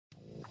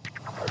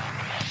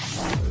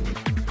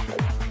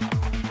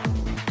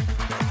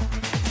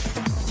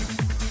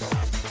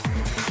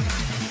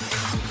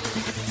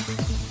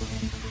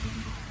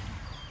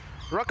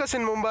Ruckus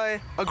in Mumbai,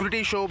 a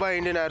gritty show by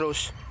Indian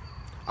Arrows.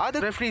 Are the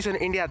referees in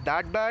India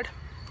that bad?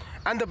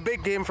 And the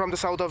big game from the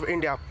south of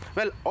India.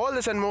 Well, all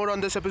this and more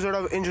on this episode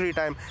of Injury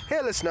Time.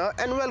 Hey listener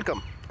and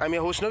welcome. I'm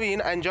your host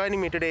Naveen and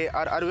joining me today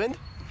are Arvind.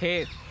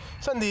 Hey.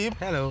 Sandeep.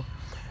 Hello.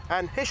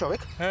 And hey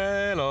Shovik.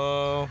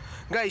 Hello.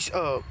 Guys,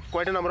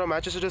 quite a number of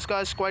matches to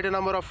discuss, quite a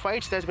number of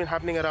fights that's been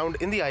happening around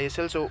in the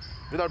ISL, so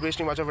without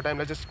wasting much of our time,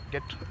 let's just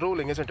get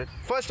rolling, isn't it?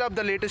 First up,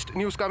 the latest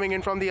news coming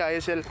in from the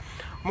ISL.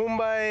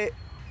 Mumbai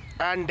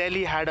and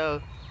Delhi had a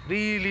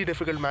really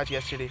difficult match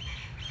yesterday.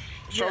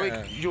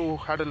 Shovik, you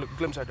had a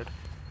glimpse at it.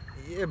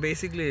 Yeah,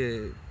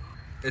 basically,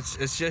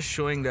 it's just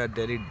showing that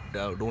Delhi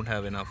don't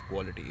have enough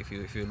quality.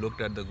 If you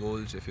looked at the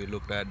goals, if you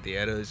looked at the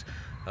errors,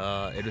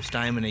 it was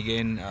time and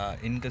again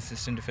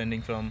inconsistent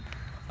defending from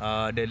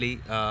Delhi.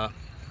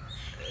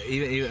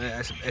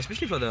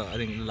 Especially for the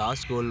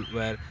last goal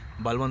where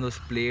Balwant was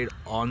played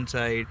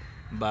onside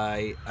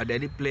by a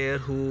Delhi player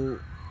who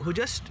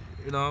just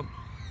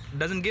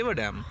doesn't give a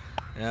damn.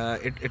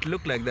 It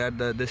looked like that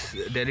this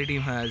Delhi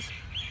team has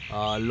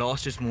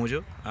lost its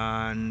mojo,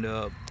 and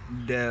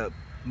the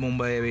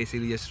Mumbai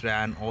basically just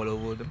ran all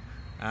over them,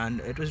 and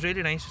it was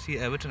really nice to see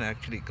Everton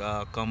actually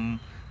come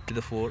to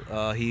the fore.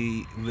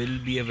 He will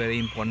be a very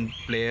important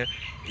player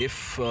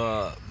if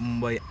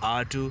Mumbai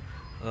are to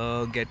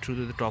get through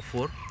to the top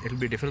four. It will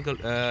be difficult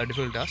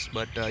task,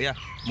 but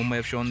Mumbai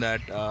have shown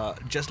that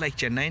just like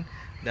Chennai,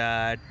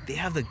 that they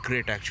have the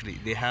grit. Actually,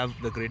 they have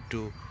the grit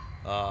to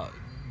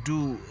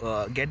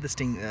get this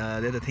thing,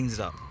 the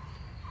things up.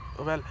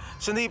 Well,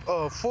 Sandeep,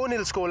 4-0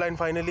 scoreline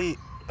finally,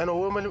 an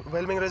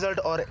overwhelming result,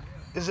 or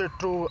is it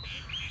true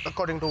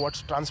according to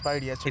what's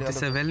transpired yesterday? It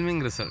is a overwhelming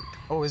result.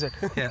 Oh, is it?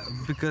 Yeah,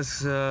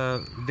 because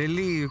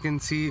Delhi, you can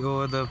see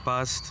over the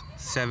past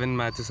 7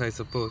 matches, I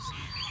suppose,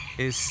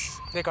 is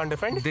they can't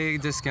defend. They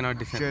just cannot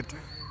defend. Shit.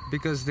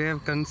 Because they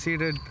have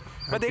conceded.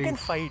 But they can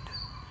fight.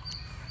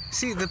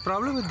 See, the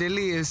problem with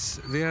Delhi is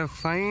they are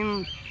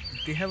fine.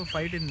 They have a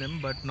fight in them,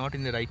 but not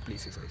in the right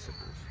places, I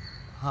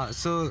suppose.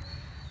 So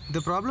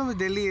the problem with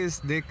Delhi is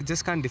they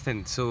just can't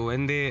defend. So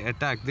when they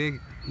attack, they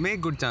make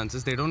good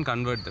chances. They don't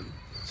convert them.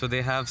 So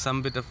they have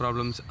some bit of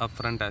problems up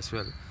front as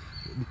well.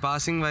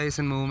 Passing wise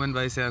and movement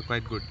wise, they are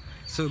quite good.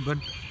 So, but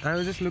I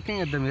was just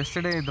looking at them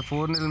yesterday. The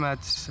 4-0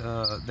 match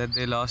that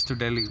they lost to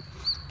Delhi,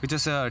 which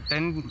is a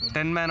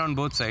 10 man on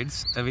both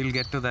sides. We'll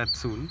get to that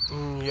soon.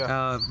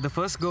 The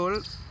first goal,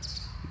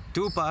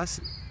 2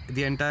 pass,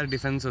 the entire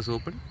defense was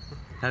open,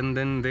 and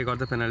then they got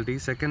the penalty.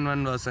 Second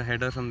one was a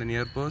header from the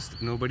near post.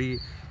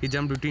 He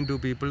jumped between 2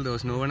 people. There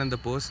was no one in the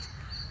post.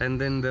 And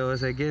then there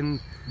was again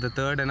the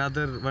third.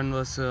 Another one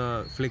was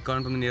a flick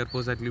on from the near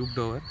post that looped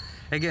over.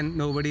 Again,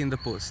 nobody in the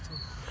post.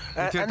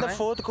 And the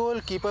fourth goal,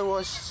 keeper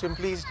was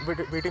simply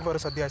waiting for a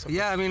Sadhya.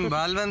 Yeah, I mean,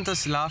 Balwant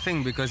was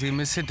laughing because he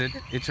mishit it.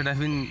 It should have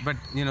been, but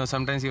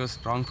sometimes he was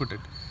wrong-footed.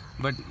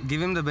 But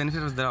give him the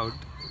benefit of the doubt.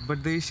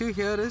 But the issue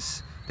here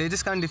is they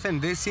just can't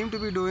defend. They seem to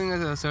be doing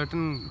a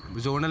certain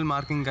zonal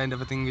marking kind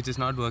of a thing which is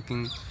not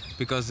working,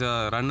 because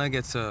the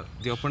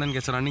opponent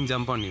gets a running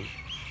jump on you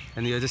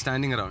and you're just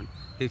standing around.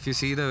 If you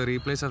see the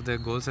replays of their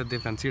goals that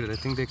they've conceded, I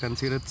think they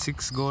conceded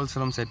 6 goals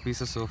from set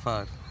pieces so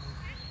far.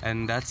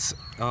 And that's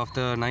of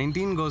the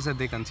 19 goals that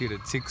they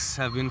conceded, 6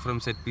 have been from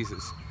set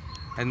pieces.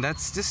 And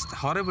that's just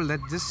horrible.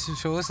 That just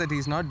shows that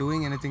he's not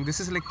doing anything. This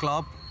is like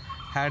Klopp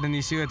had an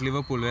issue at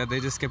Liverpool where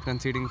they just kept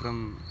conceding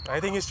from... I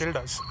think he still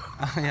does.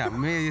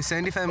 Maybe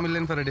 75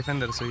 million for a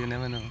defender, so you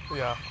never know.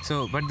 Yeah.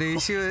 So, but the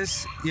issue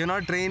is you're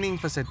not training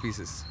for set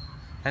pieces.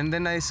 And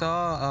then I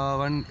saw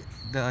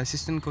the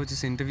assistant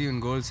coach's interview in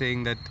goal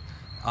saying that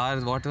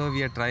whatever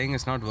we are trying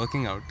is not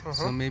working out.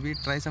 So maybe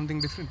try something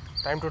different.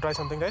 Time to try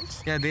something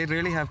else? Yeah, they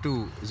really have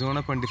to zone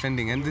up on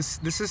defending. And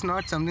this is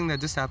not something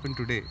that just happened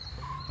today.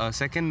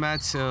 Second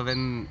match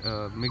when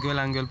Miguel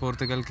Angel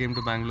Portugal came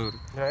to Bangalore,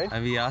 right.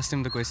 We asked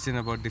him the question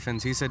about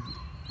defense. He said,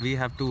 we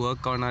have to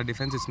work on our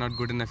defense. It's not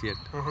good enough yet.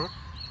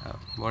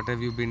 What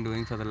have you been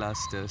doing for the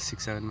last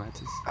 6-7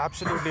 matches?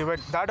 Absolutely. But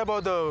that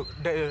about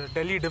the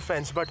Delhi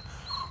defense. But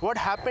what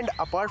happened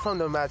apart from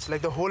the match?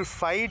 Like the whole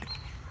fight,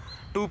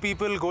 2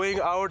 people going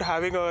out,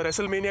 having a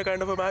WrestleMania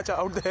kind of a match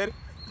out there.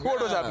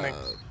 What was happening?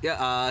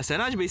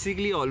 Sanaj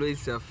basically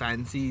always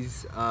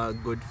fancies a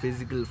good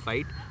physical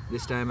fight.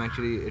 This time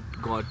actually it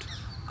got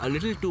a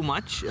little too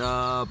much.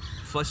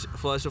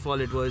 First of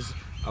all, it was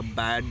a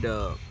bad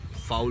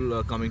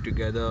foul coming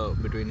together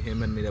between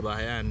him and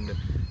Mirabhaya, and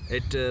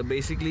it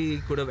basically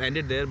could have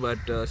ended there. But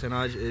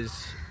Sanaj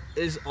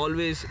is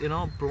always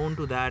prone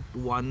to that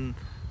one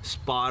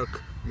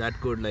spark that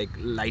could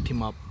light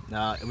him up.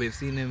 We've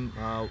seen him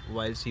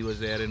whilst he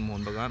was there in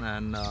Mohun Bagan,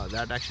 and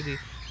that actually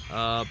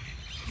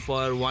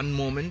for one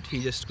moment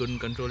he just couldn't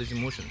control his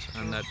emotions,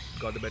 and that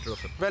got the better of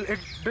him. Well, it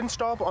didn't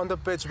stop on the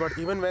pitch, but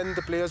even when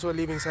the players were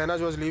leaving, Sainaj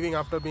was leaving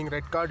after being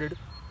red carded,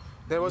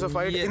 there was a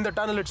fight in the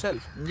tunnel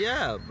itself.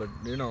 Yeah, but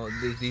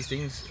these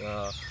things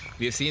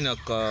we have seen this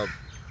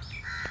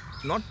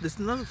is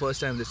not the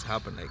first time this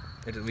happened.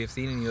 We have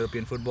seen in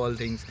European football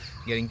things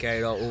getting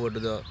carried over to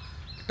the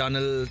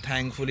tunnel.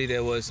 Thankfully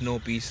there was no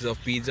pieces of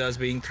pizzas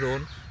being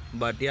thrown,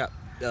 but yeah,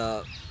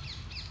 uh,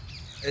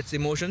 it's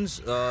emotions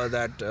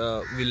that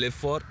we live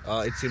for.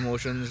 It's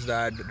emotions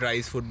that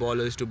drives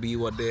footballers to be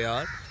what they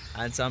are,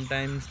 and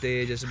sometimes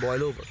they just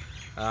boil over,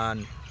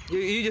 and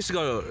you just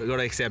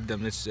gotta accept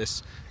them. It's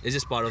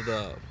just part of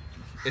the.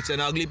 It's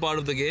an ugly part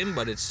of the game,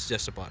 but it's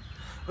just a part.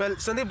 Well,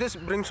 Sandeep, this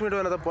brings me to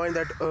another point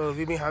that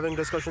we've been having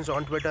discussions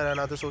on Twitter and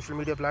other social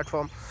media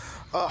platform.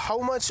 How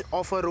much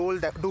of a role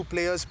do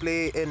players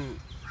play in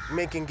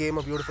making game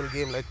a beautiful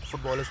game like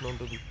football is known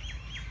to be?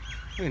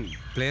 I mean,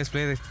 players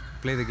play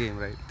the game,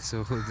 right?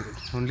 So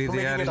only So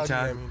they are making it in ugly,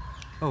 charge. I mean.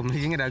 Oh,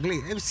 making it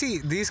ugly. See,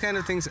 these kind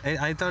of things.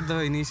 I thought the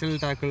initial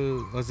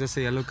tackle was just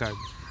a yellow card.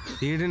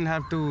 He didn't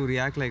have to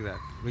react like that.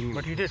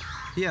 But he did.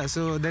 Yeah,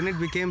 so then it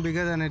became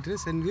bigger than it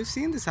is, and we've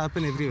seen this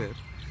happen everywhere.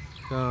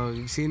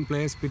 We've seen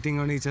players spitting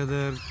on each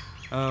other,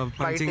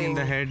 punching in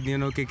the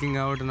Biting. head, kicking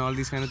out, and all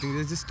these kind of things.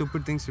 It's just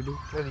stupid things to do.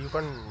 Well, you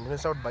can't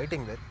miss out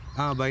biting there.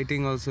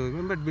 Biting also,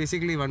 but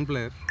basically one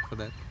player for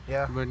that.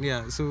 Yeah. But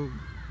yeah, so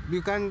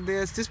you can't.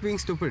 They're just being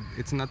stupid.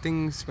 It's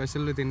nothing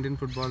special with Indian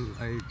football,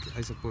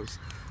 I suppose.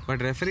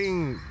 But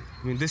refereeing,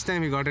 I mean, this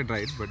time he got it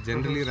right. But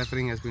generally,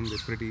 refereeing has been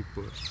pretty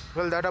poor.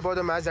 Well, that about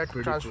the match that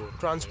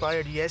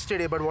transpired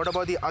yesterday. But what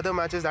about the other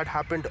matches that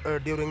happened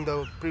during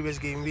the previous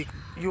game week?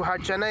 You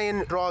had Chennai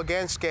in draw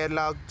against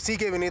Kerala.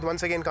 CK Vinith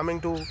once again coming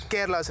to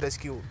Kerala's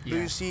rescue. Do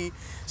you see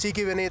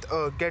CK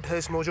Vinith get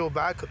his mojo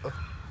back,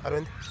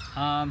 Arvind?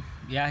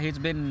 Yeah,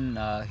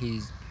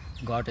 he's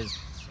got his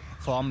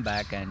form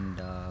back, and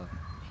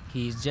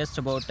he's just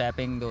about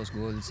tapping those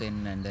goals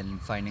in and then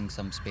finding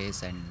some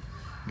space and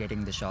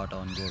getting the shot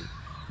on goal.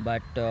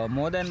 But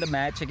more than the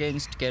match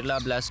against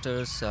Kerala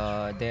Blasters,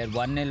 their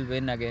 1-0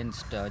 win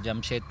against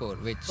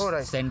Jamshedpur, which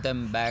sent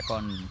them back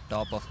on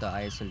top of the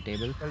ISL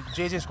table. Well,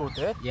 JJ scored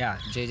there. Yeah,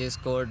 JJ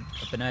scored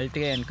a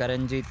penalty and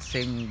Karanjit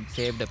Singh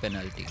saved a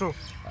penalty. True.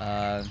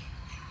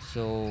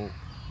 So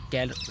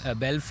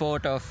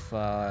Belfort of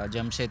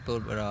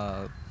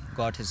Jamshedpur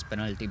got his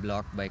penalty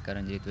blocked by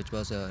Karanjit, which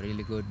was a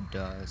really good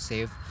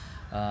save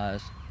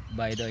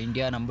by the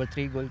India number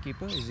 3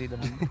 goalkeeper. Is he the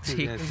number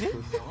 3? Yes.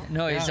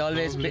 No, it's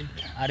always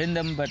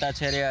Arindam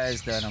Bhattacharya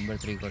is the number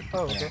 3 goalkeeper.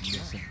 Oh, okay. I'm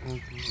guessing.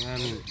 I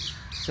mean,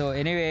 So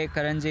anyway,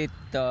 Karanjit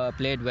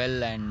played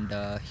well, and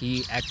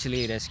he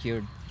actually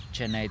rescued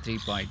Chennai 3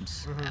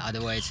 points.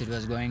 Otherwise, it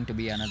was going to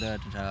be another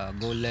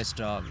goalless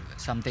draw.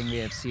 Something we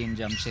have seen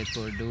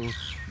Jamshedpur do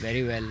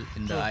very well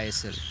in the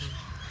ISL.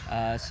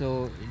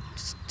 So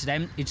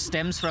it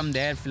stems from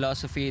their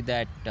philosophy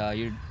that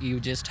you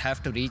just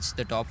have to reach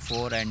the top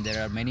 4, and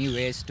there are many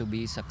ways to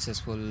be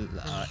successful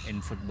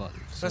in football.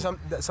 So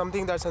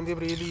something that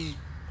Sandeep really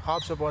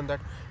harps upon,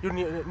 that you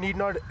need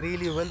not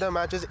really win the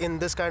matches in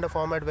this kind of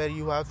format where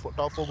you have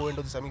top 4 go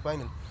into the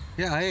semi-final.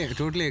 yeah, I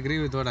totally agree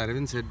with what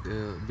Arvind said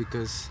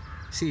because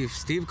see, if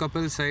Steve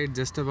Coppell's side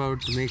just about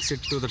makes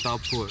it to the top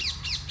 4,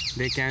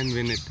 they can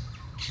win it.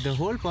 The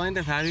whole point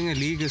of having a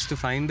league is to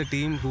find the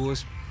team who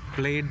was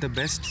played the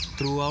best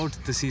throughout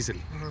the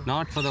season,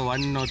 not for the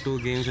 1 or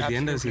 2 games at the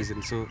end of the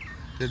season. So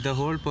the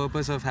whole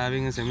purpose of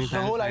having a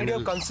semi-final. The whole idea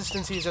of final-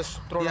 consistency is just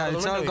thrown out Yeah, the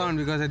it's window all here. gone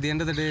because at the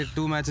end of the day,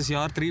 2 matches,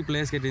 your 3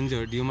 players get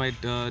injured. You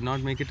might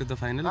not make it to the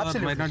final or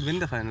Absolutely. might not win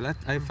the final.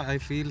 I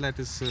feel that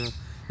is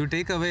you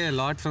take away a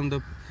lot from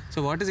the.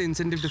 So what is the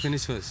incentive to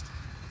finish first?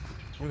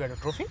 You get a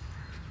trophy?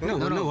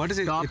 No. What is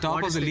it?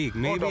 Top of the league.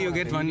 Maybe top you of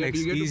get the one league.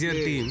 You get to easier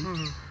play.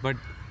 team, but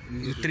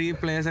 3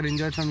 players are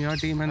injured from your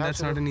team, and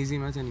that's not an easy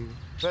match anyway.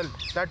 Well,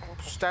 that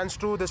stands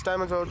true this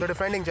time as well. The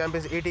defending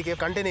champions ATK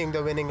continuing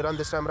the winning run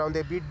this time around.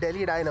 They beat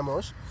Delhi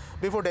Dynamos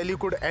before Delhi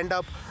could end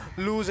up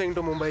losing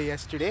to Mumbai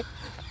yesterday.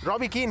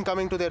 Robbie Keane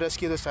coming to their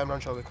rescue this time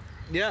around, Shovik.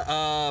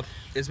 Yeah,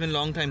 it's been a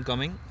long time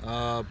coming.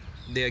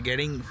 They're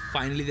getting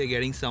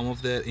some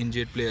of their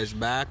injured players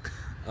back.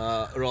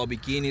 Robbie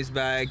Keane is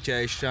back.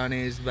 Jayesh Rane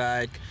is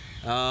back.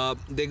 I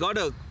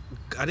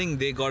think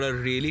they got a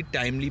really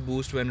timely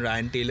boost when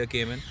Ryan Taylor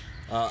came in.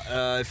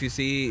 If you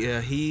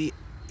see,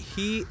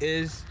 he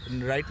is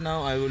right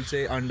now, I will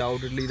say,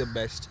 undoubtedly the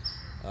best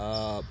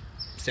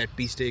set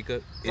piece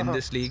taker in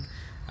this league,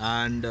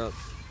 and the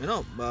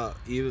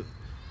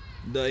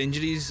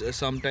injuries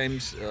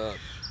sometimes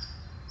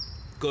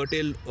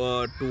curtail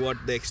to what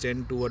the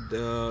extent to what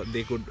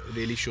they could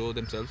really show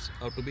themselves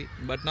out to be.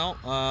 But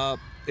now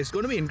it's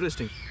going to be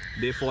interesting.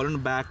 They've fallen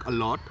back a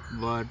lot,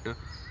 but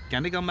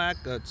can they come back?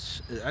 I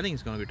think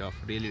it's going to be tough,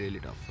 really, really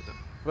tough for them.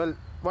 Well,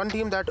 one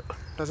team that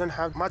doesn't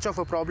have much of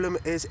a problem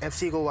is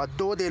FC Goa,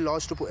 though they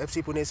lost to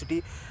FC Pune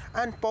City,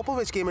 and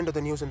Popovic came into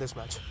the news in this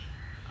match.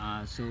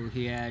 So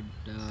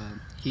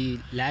he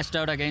lashed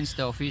out against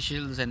the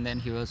officials, and then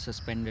he was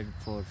suspended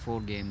for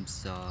 4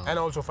 games. And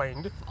also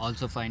fined.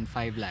 Also fined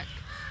 5 lakh.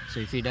 So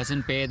if he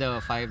doesn't pay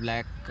the 5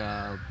 lakh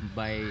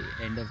by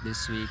end of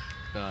this week,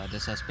 the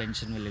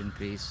suspension will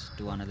increase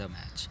to another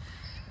match.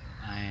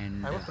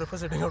 And I would prefer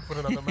sitting out for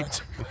another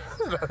match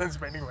rather than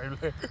spending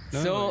 5 lakhs.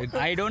 so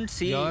I don't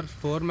see. Your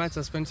 4-match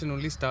suspension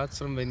only starts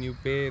from when you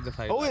pay the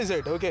 5 Oh, lakhs. is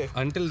it? Okay.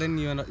 Until then,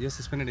 you're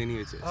suspended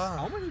anyway.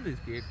 How much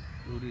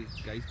do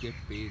these guys get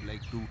paid?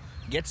 Like to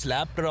get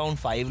slapped around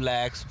 5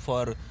 lakhs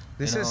for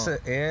This you is, know,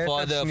 Air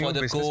for Touch's the new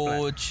business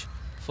plan. coach,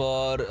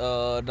 for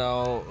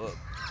now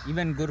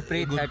Even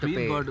Gurpreet had to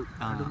pay got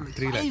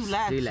 3 5 lakhs.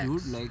 lakhs, 3 dude.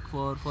 lakhs. Like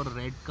for a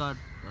red card.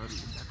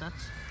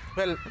 That's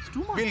Well,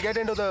 too much. we'll get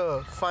into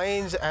the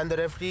fines and the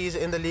referees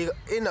in the league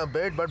in a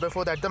bit, but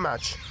before that, the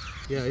match.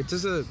 Yeah, it's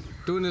just a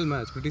 2-0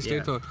 match, pretty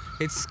straightforward.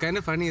 It's kind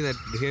of funny that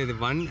here they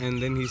won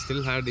and then he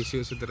still had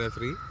issues with the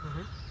referee.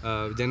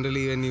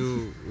 Generally, when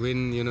you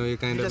win, you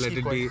kind You of just let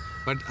keep it be.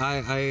 But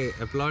I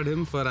applaud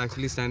him for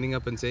actually standing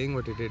up and saying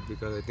what he did,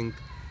 because I think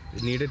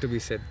it needed to be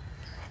said.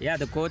 Yeah,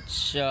 the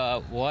coach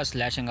was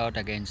lashing out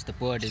against the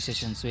poor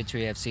decisions which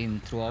we have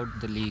seen throughout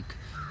the league.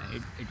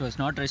 It was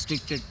not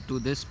restricted to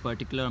this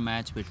particular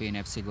match between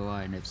FC Goa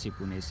and FC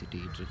Pune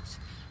City. It's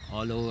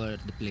all over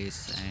the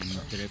place, and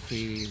the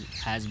referee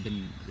has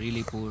been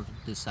really poor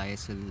this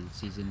ISL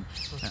season.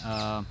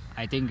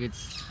 I think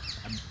it's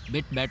a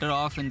bit better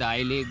off in the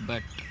I-League,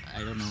 but I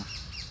don't know.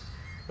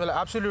 Well,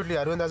 absolutely,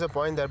 Arvind has a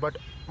point there, but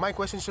my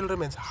question still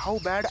remains, how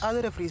bad are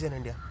the referees in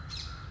India?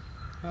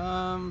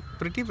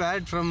 Pretty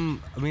bad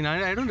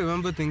I don't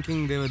remember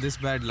thinking they were this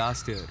bad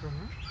last year.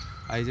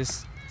 I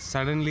just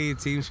suddenly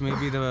it seems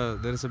maybe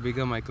there is a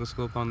bigger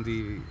microscope on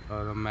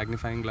or a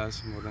magnifying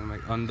glass more than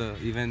on the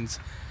events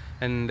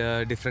and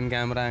different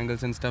camera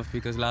angles and stuff,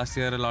 because last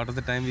year a lot of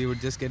the time we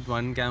would just get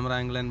one camera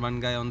angle and one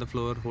guy on the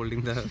floor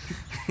holding the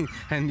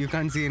and you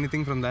can't see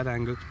anything from that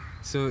angle.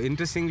 So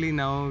interestingly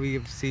now we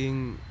are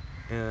seeing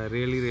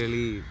really,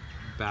 really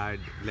bad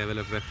level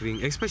of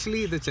refereeing,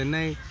 especially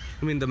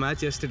the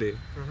match yesterday.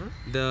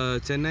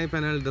 The Chennai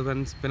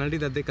penalty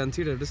that they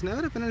conceded was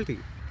never a penalty.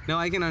 Now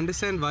I can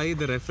understand why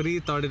the referee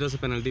thought it was a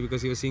penalty,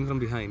 because he was seeing from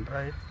behind.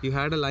 Right. You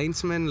had a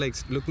linesman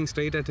looking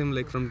straight at him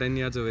from 10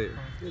 yards away.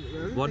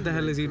 What the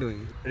hell is he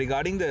doing?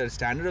 regarding the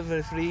standard of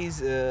referees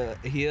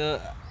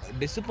here,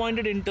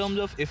 disappointed in terms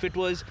of if it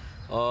was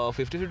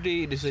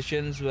 50-50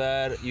 decisions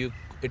where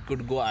it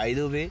could go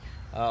either way.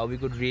 We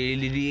could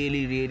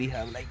really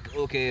have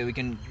okay, we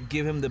can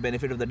give him the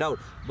benefit of the doubt,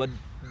 but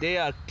they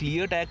are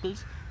clear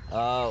tackles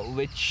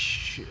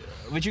which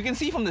you can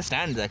see from the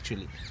stands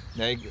actually.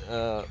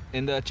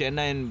 In the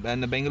Chennai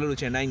and the Bengaluru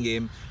Chennai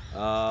game,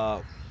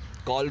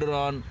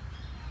 Calderon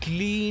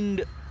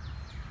cleaned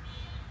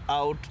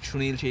out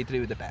Sunil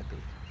Chhetri with a tackle,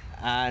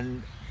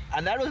 and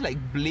that was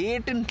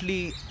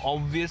blatantly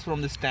obvious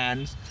from the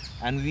stands,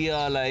 and we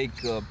are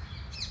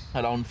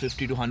around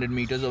 50 to 100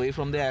 meters away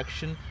from the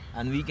action,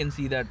 and we can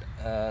see that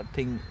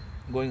thing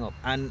going up.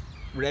 And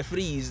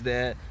referees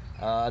there,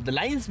 the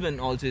linesman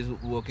also is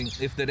working.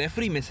 If the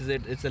referee misses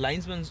it, it's the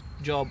linesman's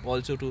job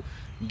also to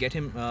get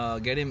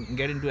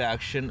into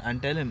action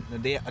and tell him.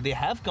 They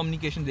have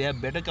communication. They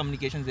have better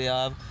communication. They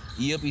have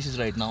earpieces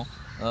right now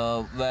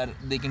where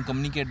they can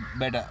communicate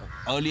better.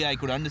 Earlier I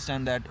could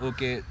understand that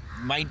okay,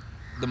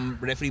 the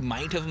referee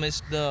might have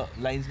missed the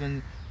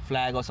linesman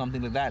flag or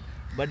something like that,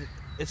 but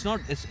it's not.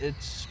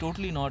 It's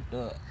totally not.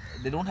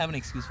 They don't have an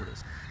excuse for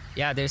this.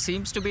 Yeah, there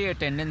seems to be a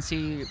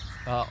tendency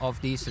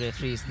of these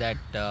referees that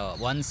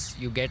once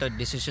you get a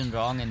decision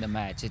wrong in the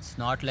match, it's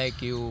not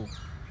like you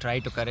try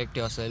to correct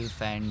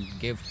yourself and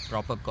give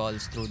proper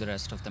calls through the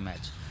rest of the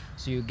match.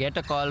 So you get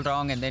a call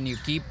wrong and then you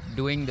keep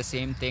doing the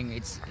same thing.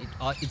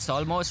 It's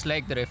almost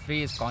like the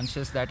referee is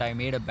conscious that I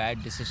made a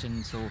bad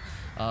decision, so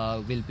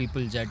will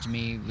people judge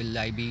me? Will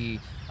I be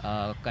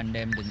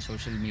condemned in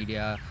social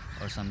media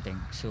or something?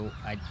 So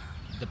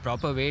the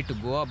proper way to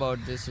go about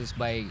this is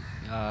by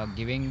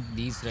giving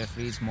these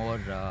referees more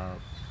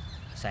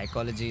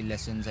psychology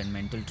lessons and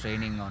mental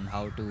training on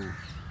how to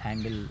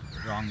handle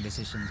wrong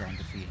decisions on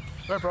the field.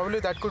 Well,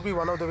 probably that could be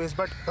one of the ways.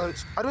 But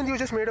Arvind, you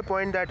just made a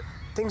point that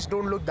things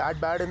don't look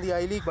that bad in the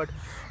I-League, but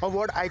of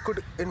what I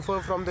could infer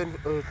from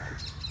the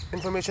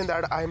information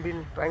that I've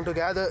been trying to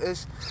gather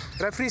is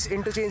referees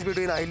interchange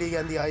between I-League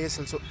and the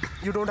ISL. So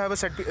you don't have a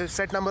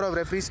set number of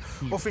referees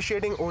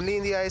officiating only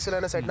in the ISL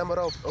and a set number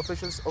of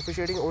officials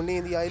officiating only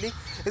in the I-League.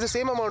 It's the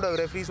same amount of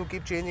referees who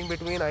keep changing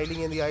between I-League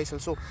and the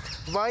ISL. So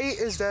why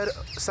is there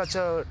such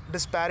a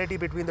disparity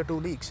between the two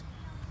leagues?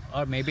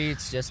 Or maybe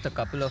it's just a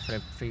couple of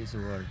referees who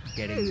are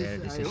getting their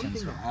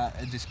decisions wrong.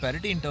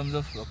 Disparity in terms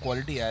of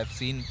quality. I've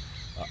seen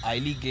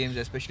I-League games,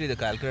 especially the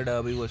Calcutta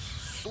Derby, was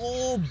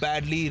so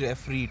badly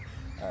refereed.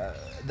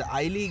 The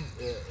I-League,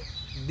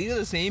 these are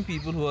the same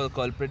people who are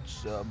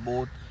culprits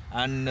both,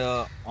 and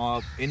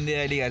in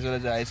the I-League as well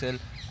as the ISL.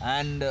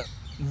 And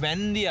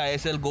when the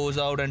ISL goes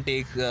out and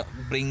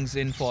brings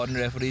in foreign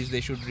referees,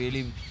 they should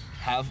really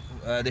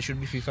they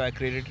should be FIFA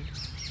accredited,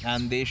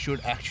 and they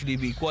should actually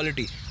be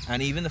quality.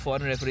 And even the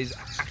foreign referees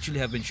actually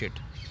have been shit.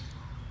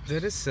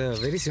 There is a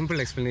very simple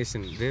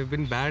explanation. They've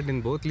been bad in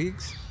both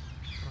leagues.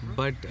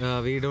 But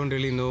we don't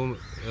really know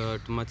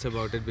too much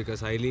about it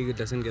because I League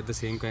doesn't get the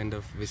same kind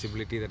of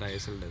visibility that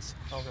ISL does.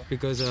 Okay.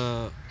 Because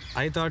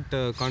I thought,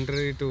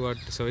 contrary to what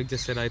Soik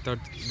just said, I thought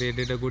they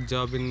did a good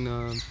job in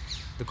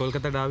the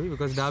Kolkata derby,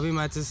 because derby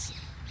matches,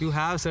 you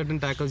have certain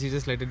tackles, you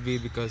just let it be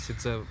because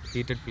it's a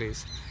heated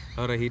place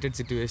or a heated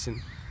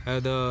situation.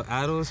 The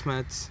Arrows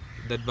match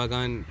that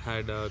Bagan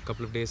had a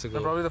couple of days ago.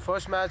 And probably the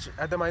first match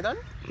at the Maidan?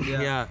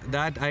 Yeah,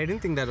 that I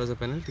didn't think that was a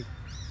penalty.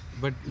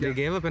 But they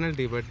gave a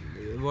penalty, but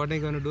what are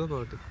you going to do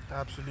about it?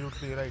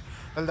 Absolutely right.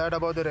 Well, that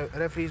about the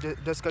referee's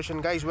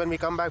discussion. Guys, when we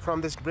come back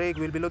from this break,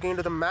 we'll be looking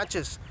into the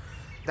matches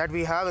that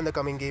we have in the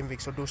coming game week,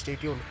 so do stay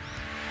tuned.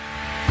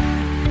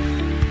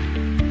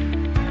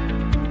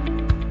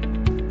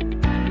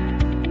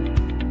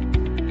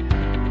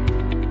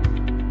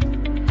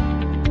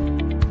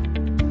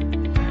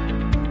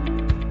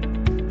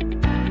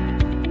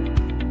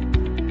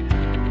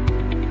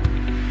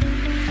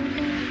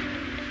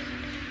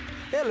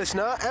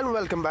 Listener, and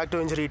welcome back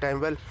to Injury Time.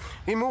 Well,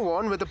 we move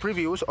on with the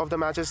previews of the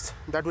matches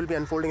that will be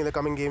unfolding in the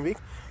coming game week.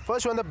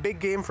 First one, the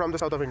big game from the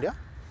south of India,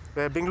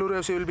 where Bengaluru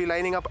FC will be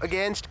lining up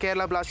against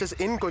Kerala Blasters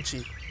in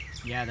Kochi.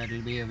 Yeah, that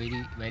will be a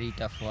very, very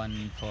tough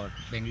one for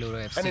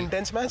Bengaluru FC. An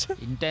intense match?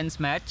 Intense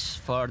match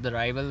for the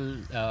rival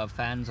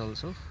fans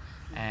also.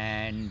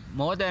 And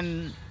more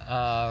than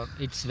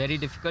it's very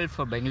difficult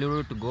for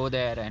Bengaluru to go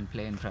there and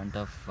play in front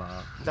of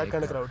that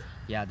kind of crowd.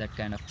 Yeah, that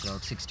kind of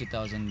crowd.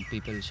 60,000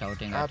 people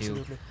shouting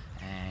Absolutely. at you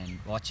and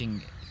watching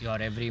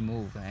your every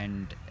move,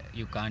 and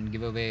you can't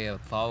give away a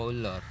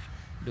foul or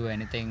do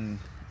anything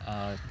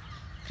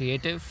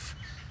creative.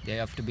 You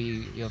have to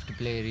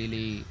play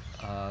really.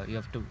 You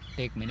have to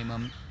take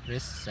minimum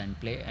risks and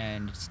play,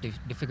 and it's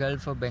difficult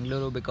for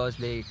Bengaluru because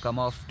they come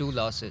off 2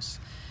 losses.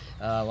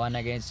 One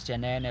against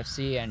Chennai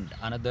FC and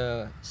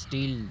another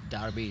steel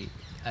derby,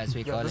 as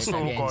we call it,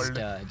 against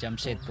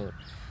Jamshedpur.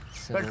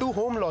 So, Well, 2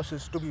 home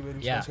losses, to be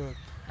very specific.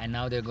 And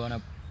now they're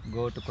gonna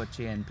go to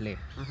Kochi and play.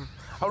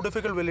 How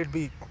difficult will it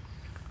be?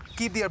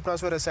 Keep the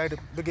atmosphere aside,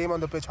 the game on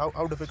the pitch,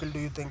 how difficult do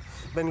you think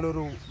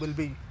Bengaluru will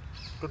be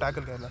to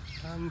tackle Kerala?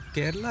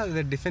 Kerala,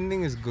 the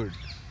defending is good.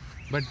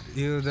 But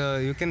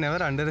you can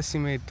never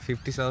underestimate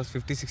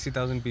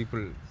 60,000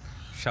 people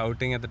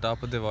shouting at the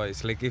top of their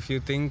voice. Like, if you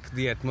think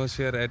the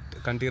atmosphere at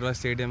Kantirwa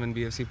Stadium and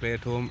BFC play at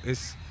home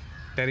is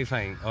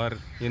terrifying or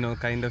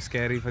kind of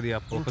scary for the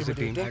opposite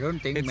team, I don't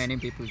think many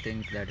people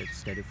think that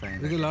it's terrifying.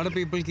 Because a lot of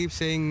people keep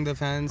saying the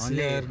fans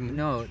here.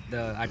 No,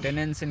 the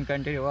attendance in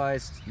Kantirwa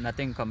is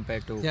nothing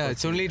compared to. Yeah,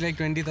 it's only like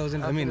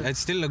 20,000. I mean, it's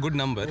still a good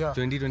number. Yeah.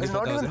 25,000. It's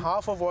not even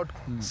half of what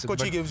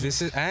Kochi gives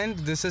you.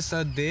 This is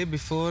a day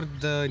before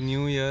the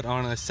New Year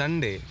on a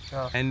Sunday.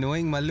 Yeah. And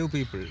knowing Mallu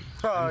people,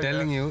 I'm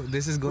telling you,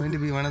 this is going to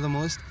be one of the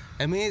most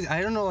amazing.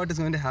 I don't know what is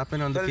going to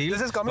happen on the field,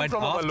 this is coming but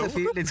from off Mallu. the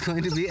field, it's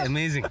going to be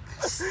amazing.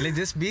 Like,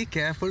 just be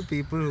careful,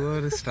 people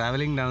who are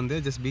traveling down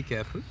there. Just be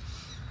careful.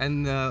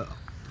 And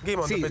Game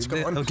on the pitch,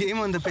 come on. Game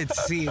on the pitch.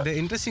 See, the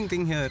interesting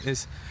thing here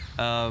is,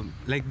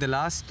 like the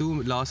last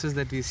 2 losses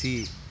that we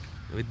see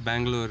with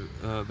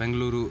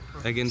Bengaluru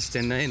against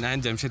Chennai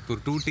and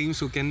Jamshedpur, 2 teams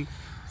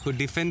who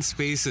defend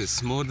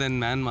spaces more than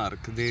man mark.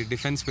 They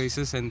defend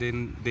spaces and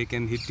then they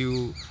can hit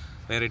you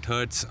where it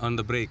hurts on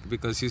the break,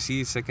 because you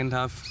see second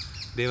half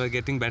they were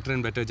getting better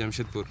and better,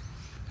 Jamshedpur.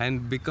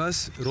 And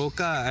because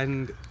Roka,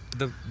 and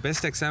the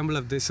best example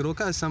of this,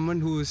 Roka is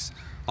someone who is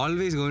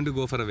always going to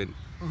go for a win.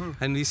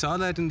 And we saw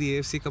that in the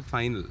AFC Cup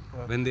final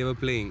when they were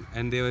playing,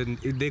 and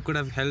they could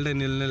have held a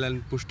 0-0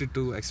 and pushed it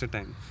to extra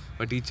time.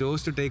 But he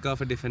chose to take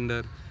off a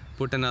defender,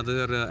 put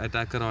another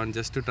attacker on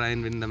just to try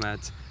and win the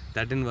match.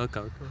 That didn't work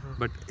out.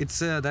 But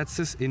that's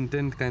his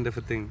intent kind of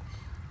a thing.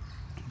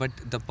 But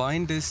the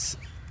point is,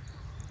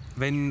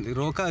 when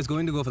Roka is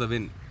going to go for the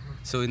win,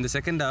 so in the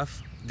second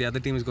half, the other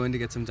team is going to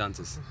get some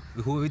chances,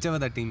 whichever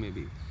that team may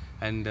be.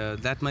 And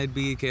that might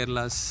be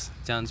Kerala's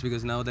chance,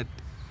 because now that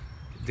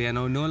they are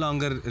now no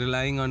longer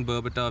relying on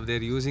Berbatov,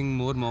 they're using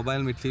more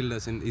mobile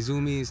midfielders, and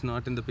Izumi is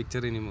not in the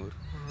picture anymore.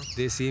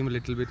 They seem a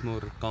little bit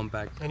more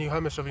compact. And you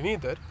have Mr.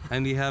 Vineet there.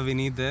 And we have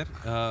Vineet there.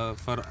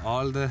 For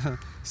all the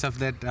stuff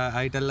that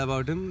I tell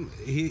about him,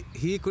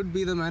 he could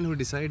be the man who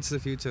decides the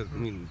future. I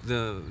mean,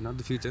 not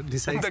the future,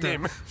 decides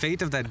the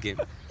fate of that game.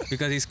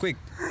 Because he's quick.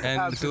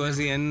 And towards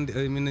the end,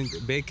 I mean,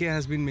 Beke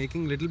has been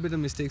making little bit of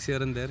mistakes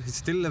here and there. He's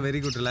still a very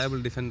good, reliable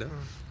defender.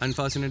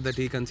 Unfortunate that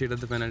he conceded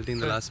the penalty in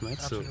the last match.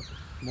 So,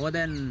 more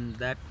than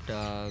that,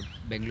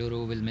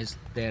 Bengaluru will miss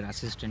their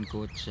assistant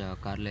coach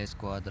Carles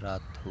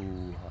Cuadrat,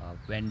 who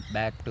went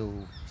back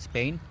to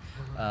Spain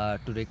to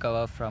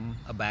recover from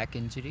a back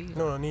injury.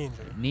 No, knee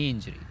injury. Knee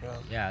injury.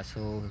 Yeah,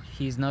 so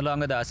he's no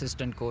longer the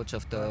assistant coach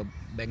of the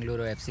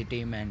Bengaluru FC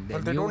team, and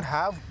they don't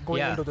have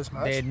going into this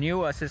match. Their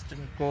new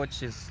assistant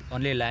coach is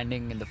only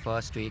landing in the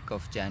first week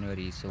of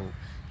January, so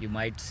you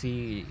might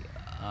see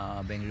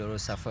Bengaluru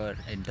suffer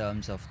in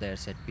terms of their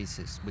set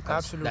pieces,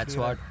 because that's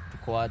what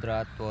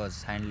Cuadrat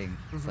was handling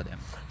for them.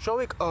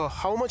 Shoaik,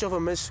 how much of a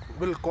miss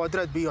will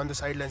Cuadrat be on the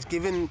sidelines,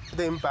 given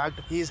the impact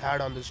he's had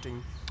on this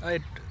team?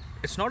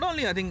 It's not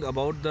only, I think,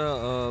 about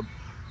the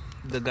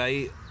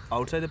guy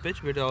outside the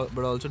pitch,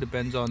 but also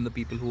depends on the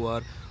people who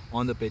are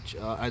on the pitch.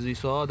 As we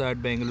saw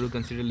that Bengaluru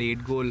conceded a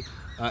late goal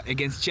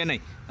against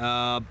Chennai.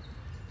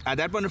 At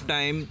that point of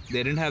time,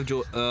 they didn't have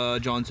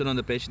Johnson on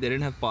the pitch. They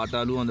didn't have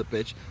Patalu on the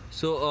pitch.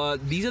 So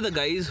these are the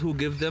guys who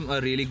give them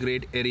a really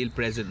great aerial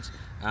presence.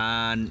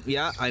 And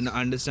yeah, I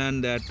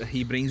understand that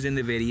he brings in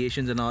the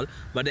variations and all.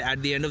 But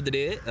at the end of the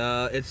day,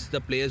 it's the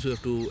players who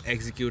have to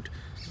execute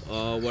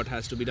what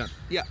has to be done.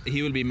 Yeah,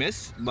 he will be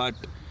missed. But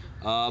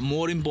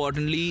more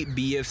importantly,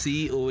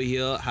 BFC over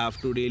here have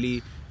to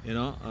really,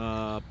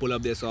 pull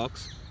up their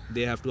socks.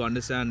 They have to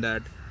understand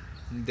that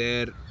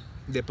their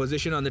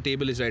position on the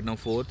table is right now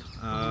 4th.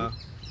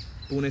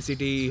 Pune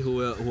City,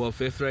 who are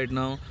 5th right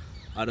now,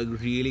 are a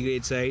really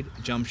great side.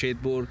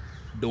 Jamshedpur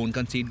don't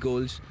concede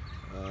goals.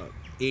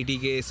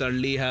 ATK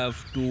suddenly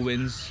have 2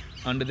 wins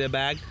under their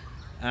bag,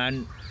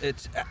 and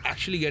it's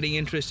actually getting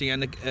interesting.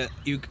 And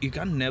you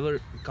can't never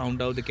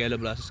count out the Kerala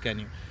Blasters, can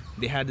you?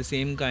 They had the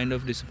same kind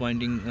of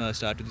disappointing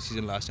start to the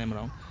season last time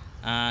around,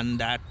 and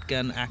that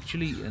can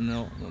actually,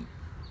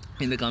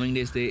 in the coming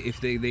days,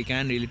 if they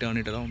can really turn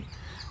it around.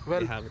 Well,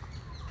 they have it.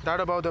 That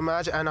about the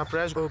match, and our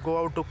prayers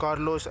go out to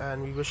Carlos,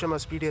 and we wish him a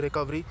speedy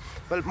recovery.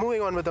 Well,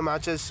 moving on with the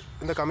matches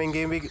in the coming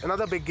game week,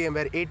 another big game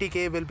where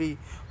ATK will be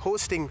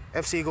hosting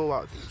FC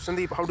Goa.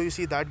 Sandeep, how do you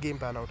see that game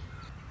pan out?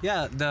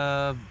 Yeah,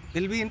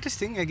 it'll be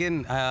interesting.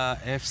 Again,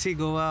 FC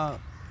Goa,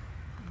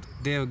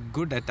 they're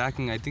good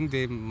attacking. I think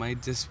they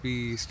might just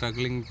be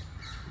struggling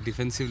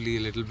defensively a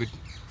little bit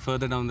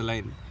further down the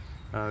line.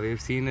 We've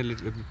seen a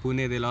little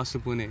Pune, they lost to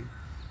Pune,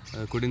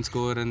 couldn't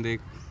score, and they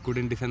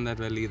couldn't defend that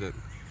well either.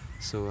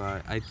 So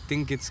I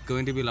think it's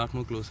going to be a lot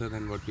more closer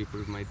than what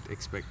people might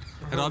expect.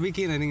 Robbie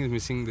Keane, I think, is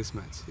missing this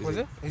match. Was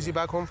it? Is he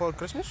back home for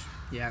Christmas?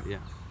 Yeah.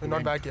 He's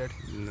not back yet?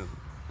 No.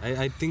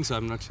 I think so,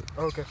 I'm not sure.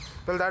 Okay.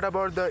 Well, that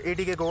about the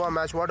ATK Goa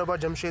match. What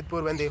about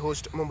Jamshedpur when they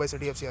host Mumbai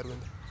City FC,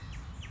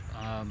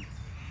 Arvind?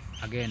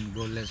 Again,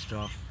 goalless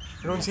draw.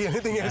 You don't see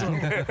anything else from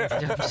there.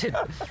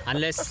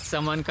 Unless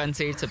someone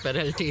concedes a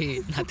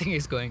penalty, nothing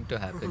is going to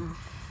happen.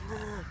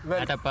 Well,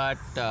 That apart,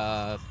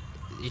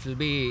 it will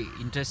be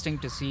interesting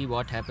to see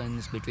what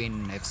happens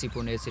between FC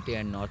Pune City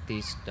and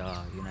Northeast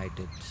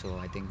United. So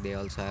I think they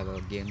also have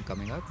a game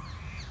coming up.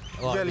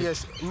 well,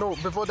 yes. No,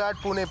 before that,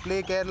 Pune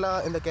play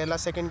Kerala in the Kerala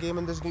second game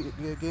in this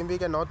game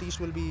week, and Northeast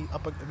will be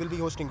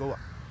hosting Goa.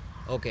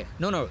 Okay.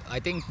 No. I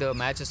think the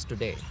match is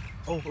today.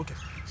 Oh, okay.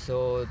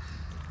 So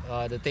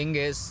the thing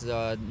is,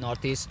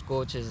 Northeast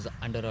coach is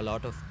under a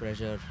lot of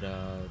pressure.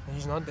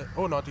 He's not there.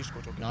 Oh, Northeast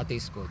coach. Okay.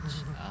 Northeast coach.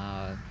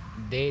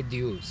 De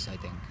Deus, I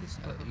think.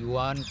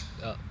 Juan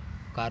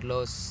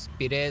Carlos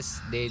Pires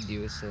De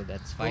Deus. So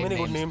that's 5 many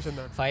names. good names in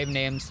that. 5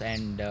 names,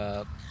 and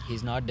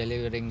he's not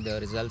delivering the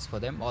results for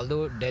them.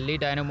 Although Delhi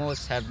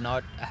Dynamos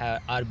are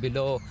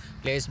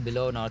placed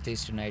below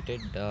Northeast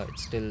United,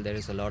 still there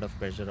is a lot of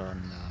pressure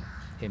on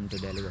him to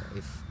deliver.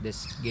 If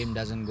this game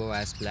doesn't go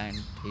as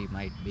planned, he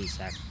might be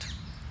sacked.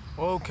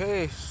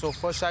 Okay, so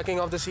first sacking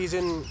of the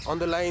season on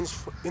the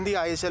lines in the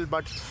ISL.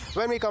 But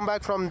when we come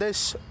back from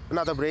this,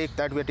 another break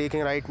that we're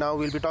taking right now,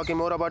 we'll be talking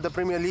more about the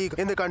Premier League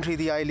in the country,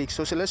 the I-League.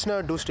 So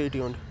listener, do stay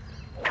tuned.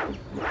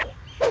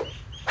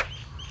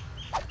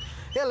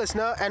 Yeah,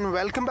 listener, and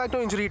welcome back to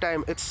Injury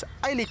Time. It's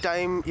I-League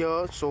time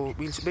here, so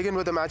we'll begin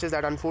with the matches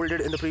that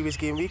unfolded in the previous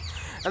game week.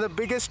 And the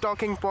biggest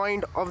talking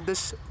point of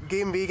this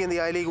game week in the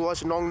I-League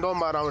was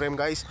Nongdom Baraurem,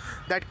 guys.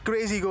 That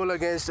crazy goal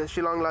against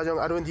Shillong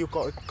Lajong. Arvind, you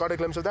caught a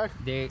glimpse of that?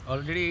 They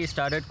already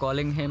started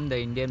calling him the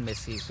Indian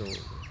Messi, so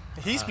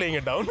He's playing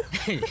it down.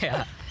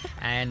 yeah.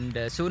 And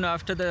soon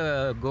after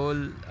the goal,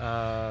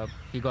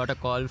 he got a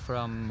call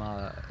from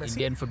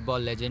Indian football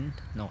legend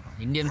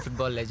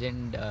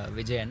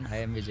Vijayan. I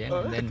am Vijayan.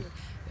 Oh, and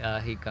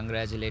then he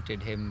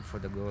congratulated him for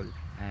the goal.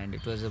 And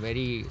it was a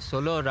very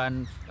solo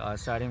run,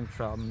 starting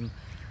from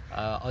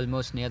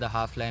almost near the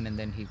half line, and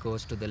then he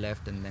goes to the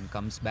left and then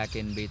comes back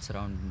in, beats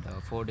around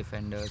 4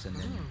 defenders, and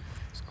then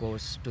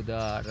scores to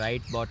the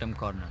right bottom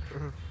corner.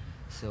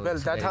 So Well,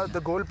 it's that's very how the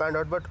goal panned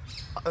out. But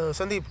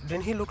Sandeep,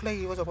 didn't he look like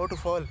he was about to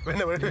fall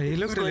whenever He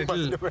looked a was going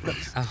little past the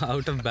defenders?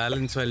 out of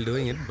balance while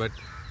doing it, but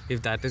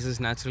if that is his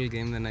natural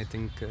game, then I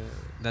think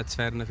that's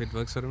fair enough. It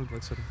works for him,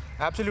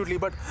 Absolutely,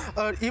 but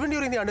even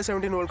during the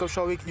Under-17 World Cup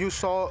show week, you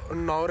saw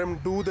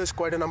Naurem do this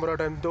quite a number of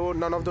times, though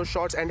none of those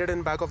shots ended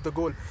in back of the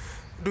goal.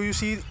 Do you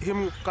see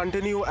him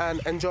continue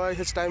and enjoy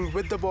his time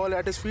with the ball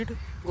at his feet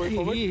going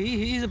forward?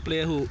 He's a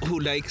player who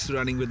likes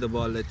running with the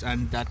ball,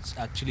 and that's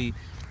actually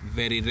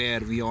very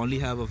rare. We only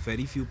have a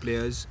very few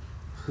players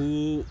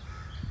who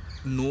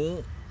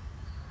know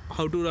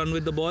how to run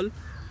with the ball,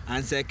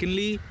 and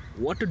secondly,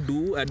 what to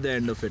do at the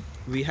end of it.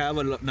 We have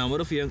a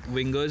number of young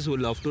wingers who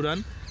love to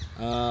run,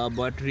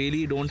 but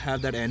really don't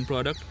have that end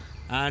product,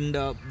 and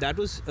that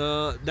was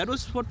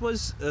what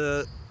was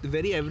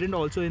very evident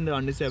also in the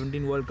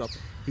Under-17 World Cup.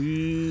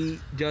 He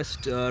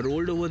just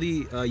rolled over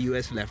the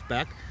US left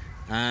back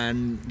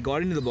and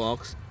got into the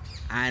box,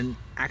 and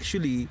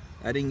actually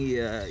I think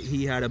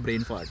he had a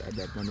brain fart at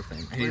that point of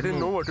time. He didn't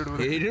know what to do.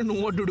 He didn't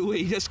know what to do.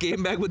 He just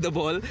came back with the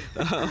ball,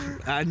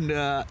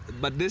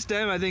 but this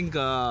time I think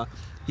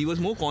he was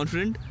more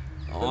confident,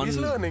 Well, he's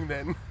learning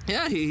then.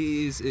 Yeah,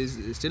 he is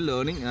still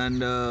learning,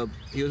 and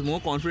he was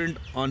more confident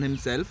on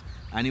himself,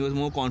 and he was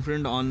more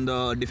confident on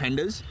the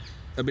defenders'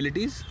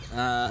 abilities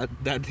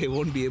that they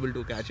won't be able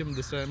to catch him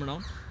this time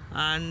around,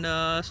 and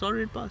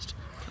sorry it passed.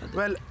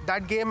 Well,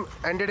 that game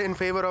ended in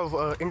favor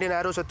of Indian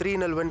Arrows, a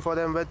 3-0 win for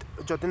them with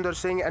Jatinder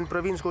Singh and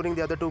Praveen scoring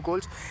the other 2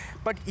 goals.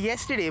 But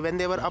yesterday, when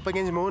they were up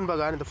against Mohun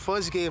Bagan in the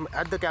first game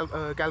at the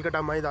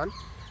Calcutta Maidan,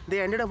 they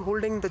ended up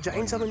holding the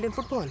giants of Indian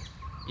football.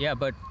 Yeah,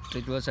 but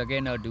it was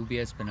again a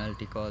dubious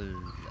penalty call.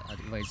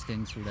 Otherwise,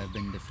 things would have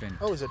been different.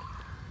 How is it?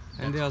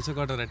 And they also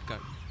got a red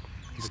card.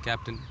 The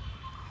captain,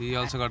 he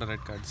also got a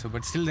red card. So,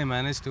 but still they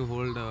managed to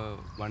hold a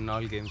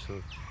 1-1 game.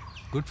 So,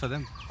 good for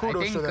them. I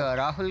think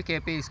Rahul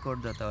KP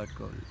scored the 3rd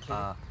goal.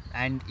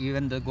 And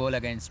even the goal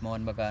against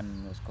Mohun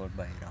Bagan was scored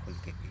by Rahul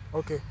KP.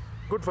 Okay,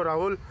 good for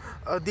Rahul.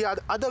 The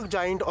other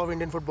giant of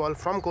Indian football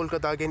from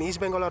Kolkata again, East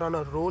Bengal are on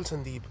a roll,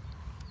 Sandeep.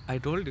 I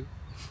told you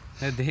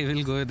that they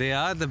will go. They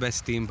are the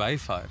best team by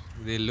far.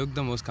 They look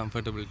the most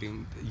comfortable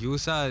team.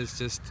 USA is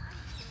just.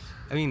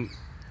 I mean,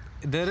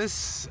 there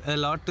is a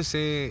lot to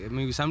say.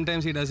 Maybe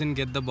sometimes he doesn't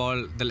get the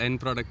ball, the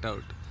end product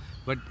out.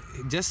 But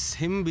just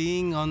him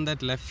being on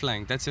that left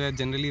flank, that's where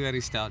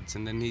he starts,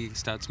 and then he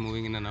starts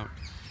moving in and out.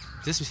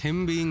 Just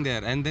him being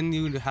there, and then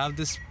you have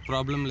this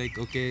problem like,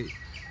 okay,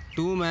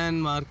 2-man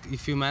mark.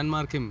 If you man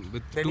mark him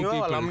with then 2 you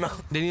people, have Alamna.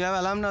 then you have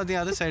Alamna on the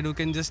other side who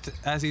can just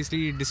as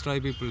easily destroy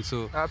people.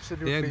 So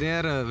Absolutely. they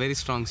are a very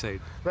strong side.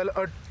 Well,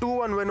 a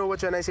 2-1 win over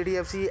Chennai City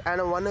FC and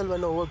a 1-0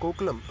 win over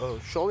Gokulam.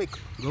 Shovik.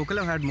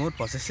 Gokulam had more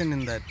possession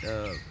in that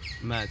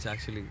match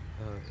actually,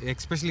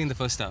 especially in the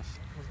first half.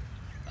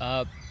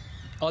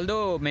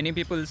 Although many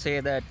people say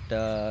that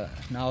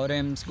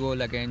Naorem's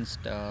goal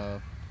against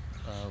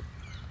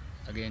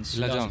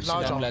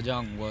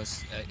Lajong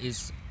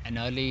is an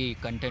early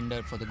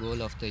contender for the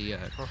goal of the year.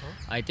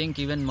 I think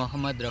even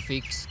Mohammad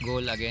Rafiq's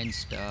goal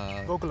against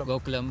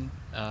Gokulam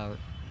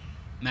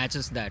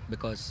matches that,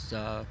 because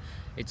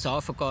it's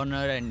off a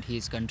corner and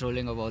he's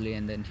controlling a volley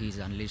and then he's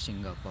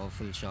unleashing a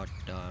powerful shot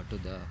to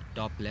the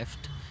top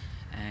left.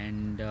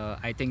 And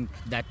I think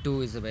that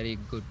too is a very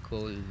good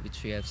goal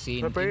which we have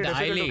seen in the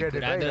I-League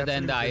rather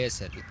than the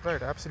ISL.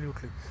 Right,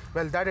 absolutely.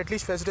 Well, that at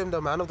least fetched him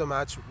the man of the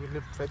match. Will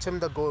it fetch him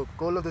the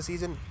goal of the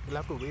season? We'll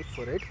have to wait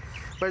for it.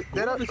 But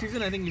Goal of the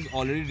season, I think, is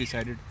already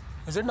decided.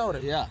 Is it now?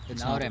 Yeah,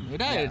 it's Naorem.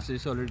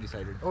 It's already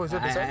decided. Oh, is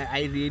it decided?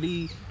 I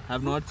really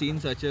have not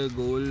seen such a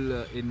goal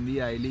in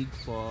the I-League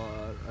for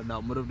a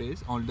number of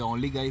days. The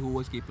only guy who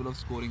was capable of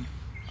scoring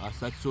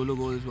such solo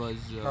goals was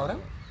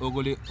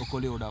Okole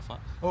Odafa,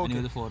 and he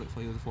was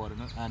a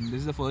foreigner. And this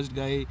is the first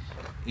guy,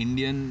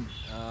 Indian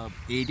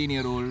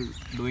 18-year-old,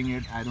 doing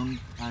it. I don't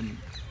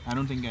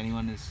think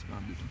anyone is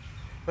beaten.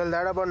 Well,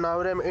 that about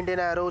Naorem, Indian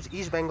Arrows,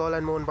 East Bengal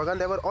and Mohun Bagan.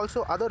 There were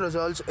also other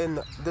results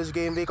in this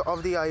game week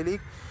of the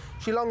I-League.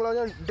 Shillong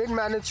Lodge did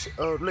manage,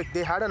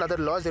 they had another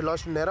loss. They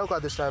lost to Nerauka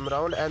this time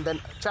around. And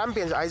then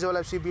champions, Aizawl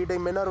FC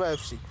beating Minerva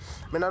FC.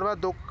 Minerva,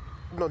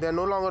 they are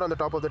no longer on the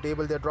top of the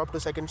table. They dropped to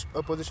second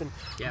position.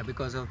 Yeah,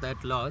 because of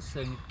that loss,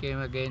 and it came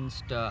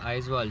against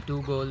Aizawl.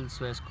 2 goals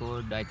were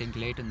scored, I think,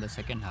 late in the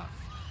second half.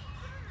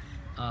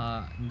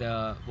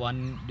 The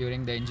one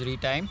during the injury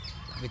time,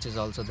 which is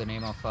also the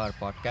name of our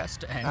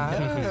podcast,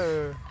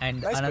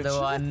 and nice another pitch.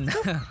 one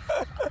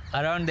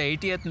around the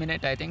 80th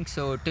minute, I think.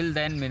 So till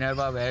then,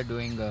 Minerva were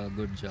doing a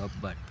good job,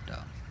 but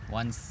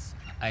once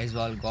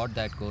Aizawl got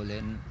that goal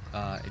in,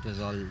 it was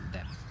all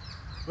them.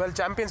 Well,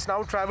 champions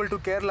now travel to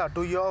Kerala,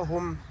 to your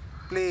home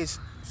place,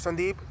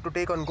 Sandeep, to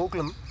take on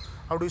Gokulam.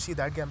 How do you see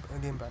that game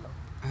pan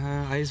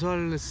out?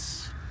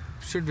 Aizawl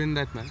should win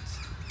that match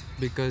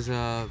because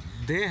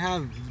they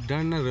have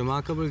done a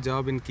remarkable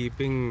job in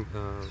keeping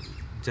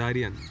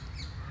Jarian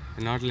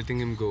and not letting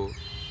him go.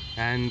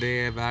 And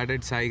they have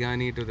added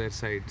Saigani to their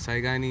side.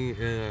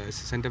 Saigani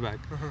centre back,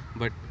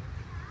 but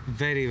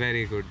very,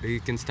 very good.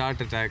 He can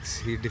start attacks.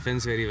 He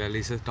defends very well.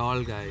 He's a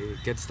tall guy. He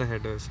gets the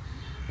headers.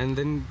 And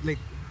then,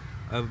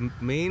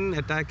 main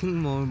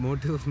attacking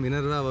motive of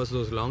Minerva was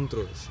those long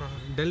throws.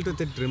 Dealt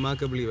with it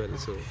remarkably well.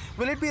 So,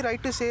 will it be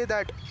right to say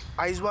that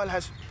Aizawl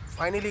has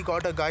finally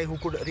got a guy who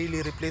could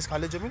really replace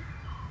Khalid Jamil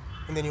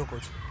in the new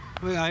coach?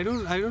 Well, I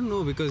don't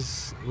know,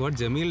 because what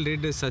Jamil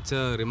did is such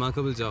a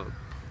remarkable job.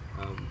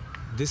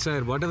 This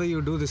year, whatever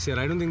you do this year,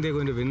 I don't think they're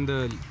going to win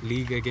the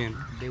league again.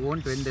 They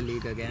won't win the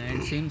league again.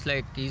 And it seems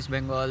like East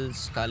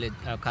Bengal's Khalid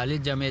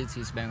Jamil's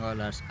East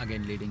Bengal are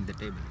again leading the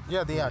table.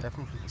 Yeah, they are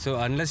definitely. So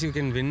unless you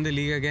can win the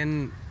league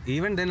again,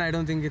 even then I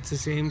don't think it's the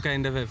same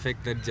kind of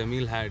effect that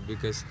Jamil had,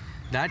 because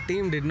that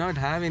team did not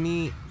have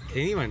anyone.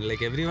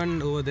 Like,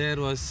 everyone over there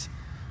was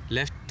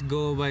left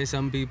go by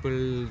some people.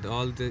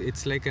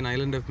 It's like an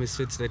island of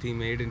misfits that he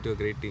made into a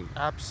great team.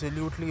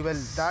 Absolutely. Well,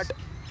 that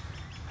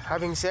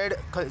having said,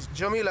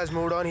 Jamil has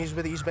moved on. He's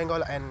with East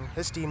Bengal and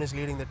his team is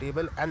leading the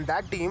table. And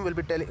that team will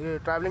be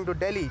travelling to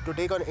Delhi to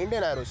take on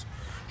Indian Arrows.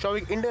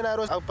 Showing Indian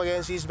Arrows up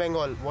against East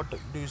Bengal. What do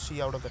you see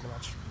out of that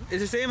match?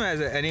 It's the same as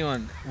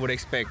anyone would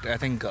expect. I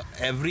think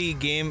every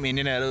game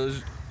Indian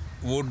Arrows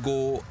would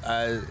go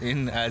as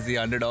the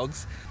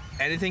underdogs.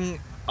 Anything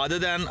other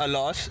than a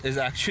loss, is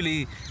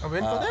actually A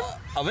win for them?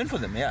 A win for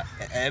them, yeah.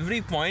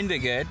 Every point they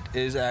get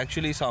is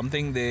actually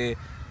something they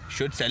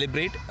should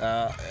celebrate.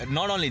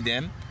 Not only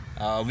them,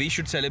 we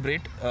should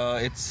celebrate.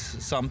 It's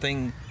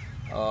something.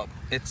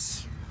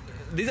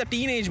 These are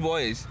teenage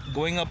boys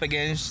going up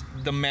against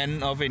the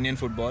men of Indian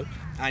football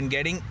and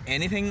getting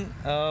anything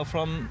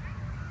from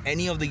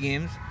any of the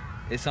games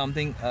is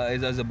something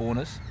is as a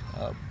bonus.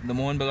 The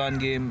Mohun Bagan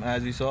game,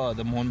 as we saw,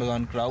 the Mohun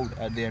Bagan crowd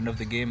at the end of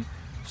the game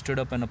stood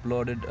up and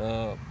applauded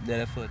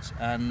their efforts,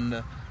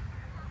 and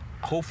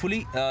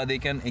hopefully they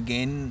can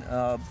again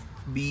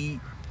be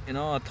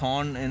a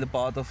thorn in the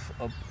path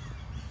of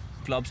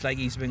clubs like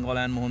East Bengal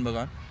and Mohun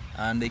Bagan,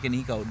 and they can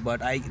eke out.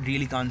 But I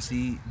really can't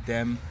see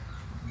them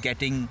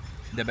getting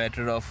the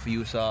better of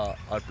Yusa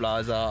or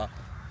Plaza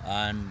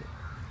and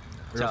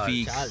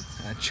Rafiq.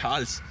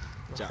 Charles.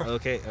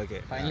 Okay.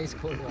 Finally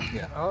scored one.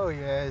 Yeah. Oh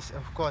yes,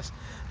 of course.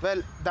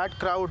 Well, that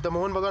crowd, the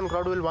Mohun Bagan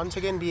crowd, will once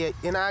again be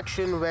in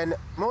action when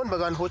Mohun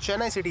Bagan hosts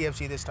Chennai City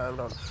FC this time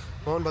round.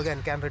 Mohun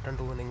Bagan can return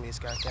to winning ways,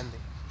 can they?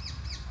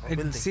 Or will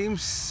It they?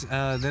 seems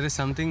there is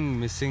something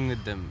missing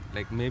with them.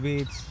 Like maybe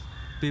it's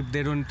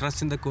they don't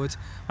trust in the coach.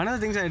 One of the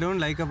things I don't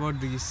like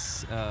about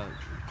these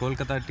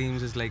Kolkata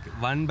teams is like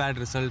one bad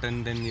result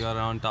and then you are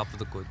on top of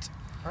the coach.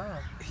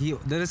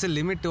 There is a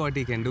limit to what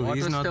he can do. What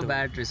He's was not the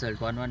bad result?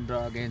 1-1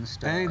 draw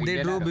against and they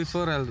Indian drew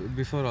Arrows.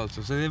 before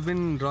also. So they've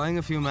been drawing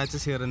a few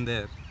matches here and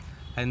there,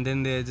 and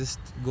then they're just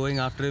going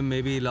after him.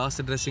 Maybe he lost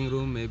the dressing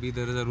room. Maybe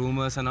there is a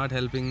rumors are not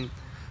helping.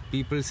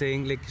 People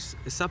saying like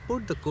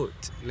support the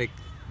coach. Like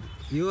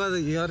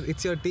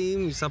it's your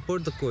team. You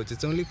support the coach.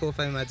 It's only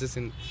 4-5 matches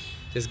in.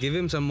 Just give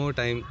him some more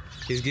time.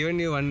 He's given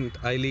you one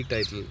I-League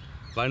title,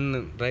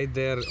 one right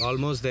there,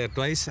 almost there.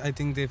 Twice I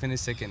think they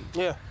finished second.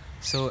 Yeah.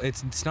 So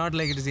it's not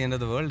like it is the end of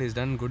the world. He's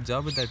done a good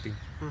job with that team.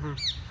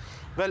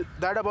 Well,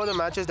 that about the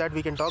matches that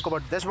we can talk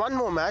about. There's one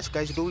more match,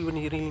 guys. Do we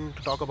really need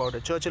to talk about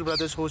it? Churchill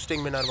Brothers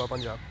hosting Minerva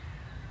Punjab.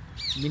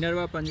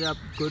 Minerva Punjab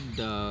could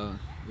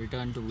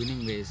return to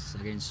winning ways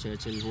against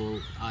Churchill,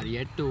 who are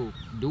yet to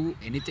do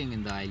anything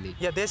in the I-League.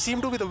 Yeah, they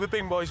seem to be the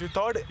whipping boys. We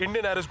thought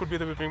Indian Arrows could be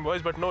the whipping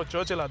boys, but no,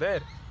 Churchill are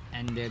there.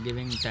 And they're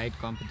giving tight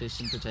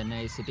competition to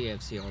Chennai City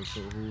FC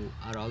also, who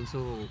are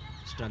also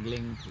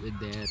struggling with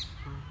their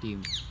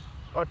team.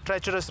 A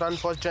treacherous run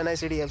for Chennai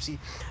City FC.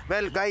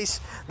 Well, guys,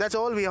 that's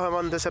all we have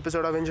on this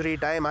episode of Injury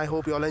Time. I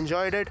hope you all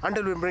enjoyed it.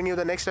 Until we bring you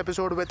the next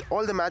episode with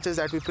all the matches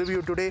that we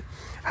previewed today,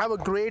 have a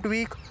great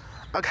week,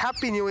 a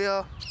happy new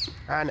year,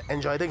 and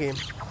enjoy the game.